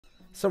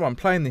So I'm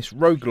playing this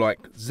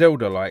roguelike,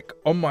 Zelda-like,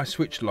 on my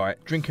Switch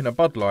Lite, drinking a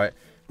Bud Light,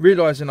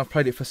 realising I've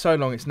played it for so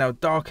long it's now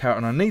dark out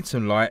and I need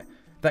some light.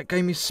 That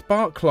game is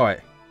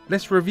Sparklite.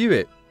 Let's review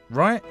it,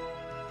 right?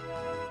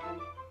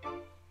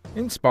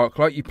 In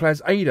Sparklite you play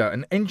as Ada,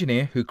 an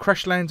engineer who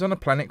crash lands on a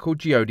planet called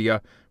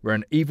Geodia, where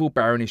an evil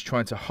baron is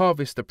trying to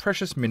harvest the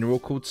precious mineral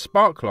called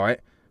Sparklite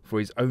for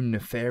his own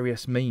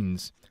nefarious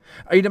means.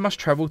 Ada must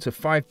travel to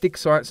 5 dig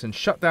sites and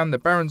shut down the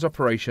baron's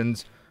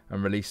operations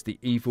and release the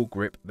evil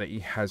grip that he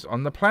has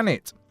on the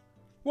planet.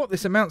 What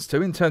this amounts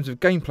to in terms of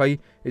gameplay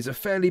is a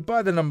fairly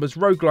by-the-numbers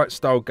roguelite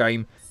style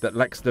game that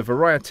lacks the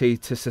variety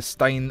to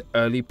sustain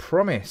early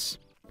promise.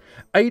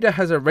 Ada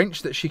has a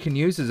wrench that she can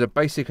use as a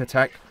basic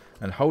attack,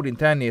 and holding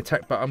down the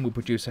attack button will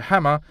produce a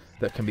hammer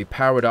that can be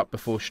powered up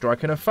before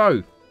striking a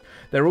foe.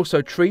 There are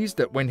also trees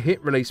that when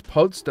hit release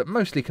pods that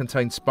mostly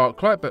contain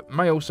Sparklite but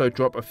may also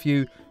drop a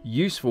few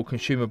useful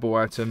consumable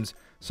items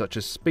such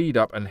as speed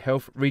up and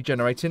health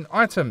regenerating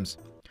items.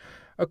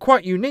 A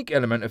quite unique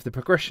element of the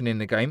progression in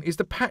the game is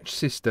the patch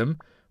system,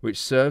 which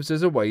serves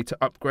as a way to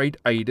upgrade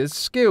Ada's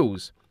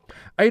skills.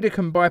 Ada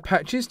can buy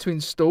patches to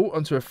install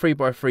onto a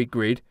 3x3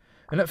 grid,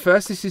 and at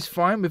first this is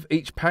fine with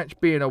each patch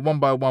being a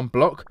 1x1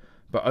 block,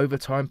 but over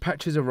time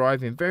patches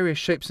arrive in various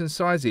shapes and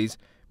sizes,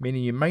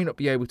 meaning you may not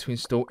be able to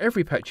install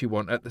every patch you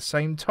want at the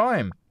same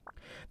time.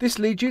 This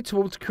leads you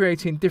towards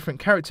creating different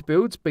character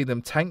builds, be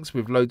them tanks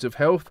with loads of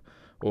health,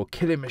 or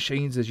killing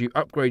machines as you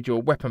upgrade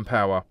your weapon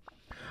power.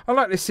 I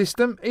like this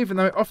system, even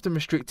though it often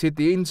restricted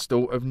the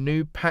install of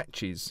new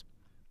patches.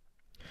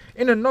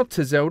 In a nod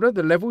to Zelda,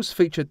 the levels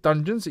feature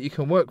dungeons that you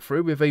can work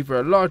through with either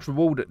a large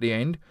reward at the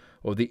end,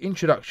 or the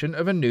introduction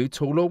of a new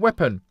tool or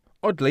weapon.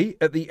 Oddly,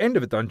 at the end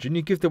of a dungeon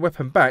you give the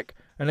weapon back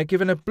and are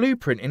given a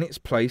blueprint in its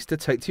place to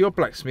take to your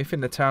blacksmith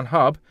in the town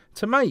hub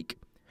to make.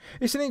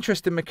 It's an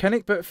interesting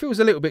mechanic, but it feels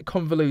a little bit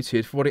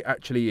convoluted for what it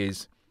actually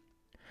is.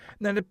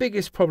 Now the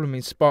biggest problem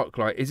in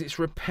Sparklite is its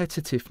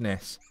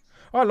repetitiveness.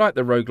 I like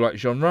the roguelite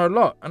genre a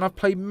lot, and I've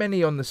played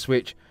many on the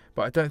Switch,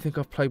 but I don't think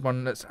I've played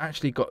one that's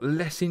actually got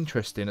less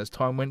interesting as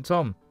time went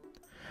on.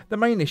 The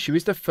main issue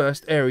is the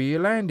first area you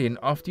land in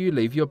after you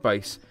leave your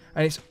base,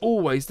 and it's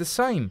always the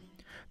same.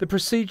 The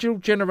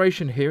procedural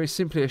generation here is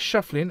simply a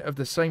shuffling of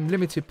the same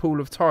limited pool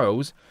of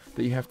tiles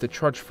that you have to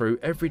trudge through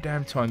every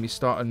damn time you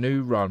start a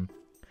new run.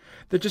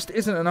 There just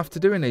isn't enough to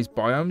do in these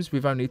biomes,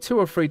 with only 2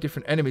 or 3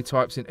 different enemy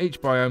types in each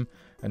biome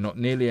and not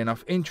nearly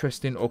enough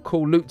interesting or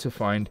cool loot to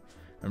find,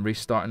 and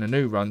restarting a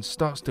new run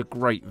starts to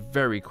grate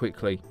very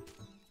quickly.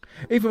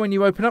 Even when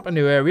you open up a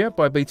new area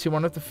by beating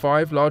one of the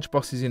 5 large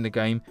bosses in the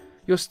game,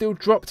 you're still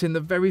dropped in the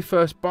very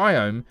first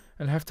biome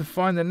and have to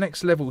find the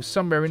next level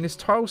somewhere in this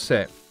tile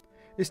set.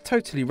 It's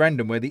totally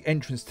random where the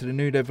entrance to the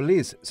new level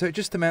is, so it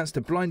just amounts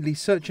to blindly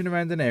searching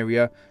around an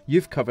area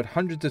you've covered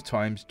hundreds of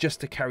times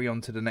just to carry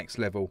on to the next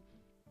level.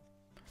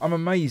 I'm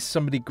amazed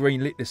somebody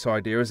greenlit this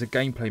idea as a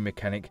gameplay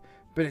mechanic,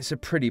 but it's a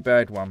pretty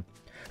bad one.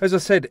 As I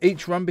said,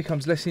 each run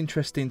becomes less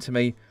interesting to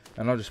me,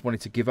 and I just wanted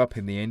to give up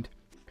in the end.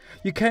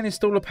 You can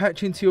install a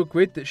patch into your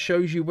grid that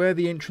shows you where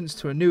the entrance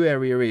to a new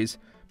area is,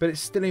 but it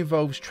still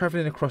involves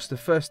travelling across the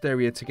first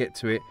area to get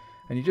to it,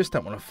 and you just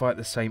don't want to fight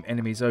the same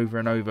enemies over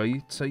and over,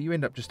 so you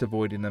end up just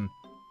avoiding them.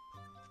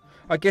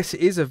 I guess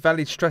it is a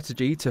valid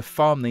strategy to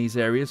farm these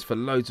areas for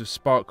loads of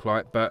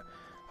Sparklite, but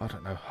I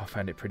don't know, I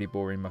found it pretty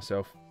boring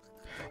myself.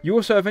 You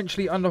also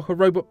eventually unlock a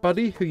robot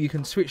buddy who you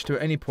can switch to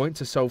at any point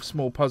to solve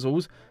small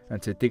puzzles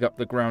and to dig up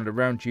the ground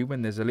around you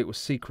when there's a little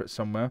secret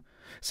somewhere.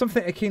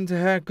 Something akin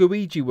to how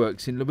Luigi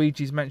works in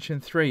Luigi's Mansion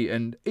 3,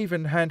 and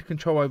even hand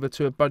control over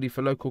to a buddy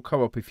for local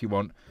co-op if you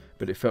want,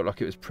 but it felt like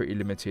it was pretty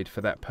limited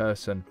for that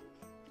person.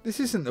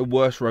 This isn't the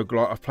worst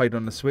roguelite I've played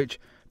on the Switch,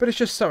 but it's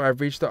just so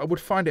average that I would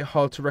find it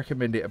hard to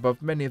recommend it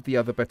above many of the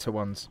other better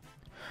ones.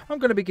 I'm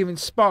going to be giving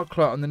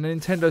Sparklite on the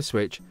Nintendo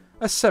Switch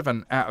a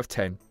 7 out of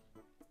 10.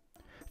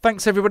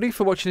 Thanks everybody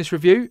for watching this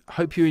review.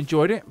 Hope you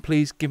enjoyed it.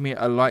 Please give me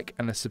a like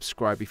and a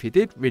subscribe if you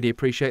did. Really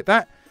appreciate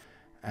that.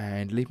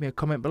 And leave me a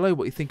comment below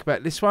what you think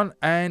about this one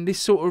and this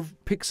sort of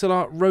pixel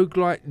art,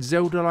 roguelite,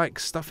 Zelda-like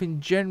stuff in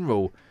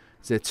general.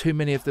 Is there too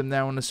many of them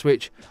now on the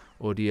Switch,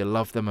 or do you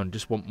love them and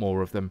just want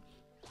more of them?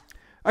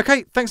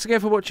 Okay, thanks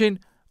again for watching.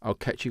 I'll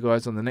catch you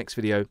guys on the next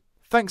video.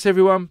 Thanks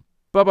everyone.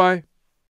 Bye bye.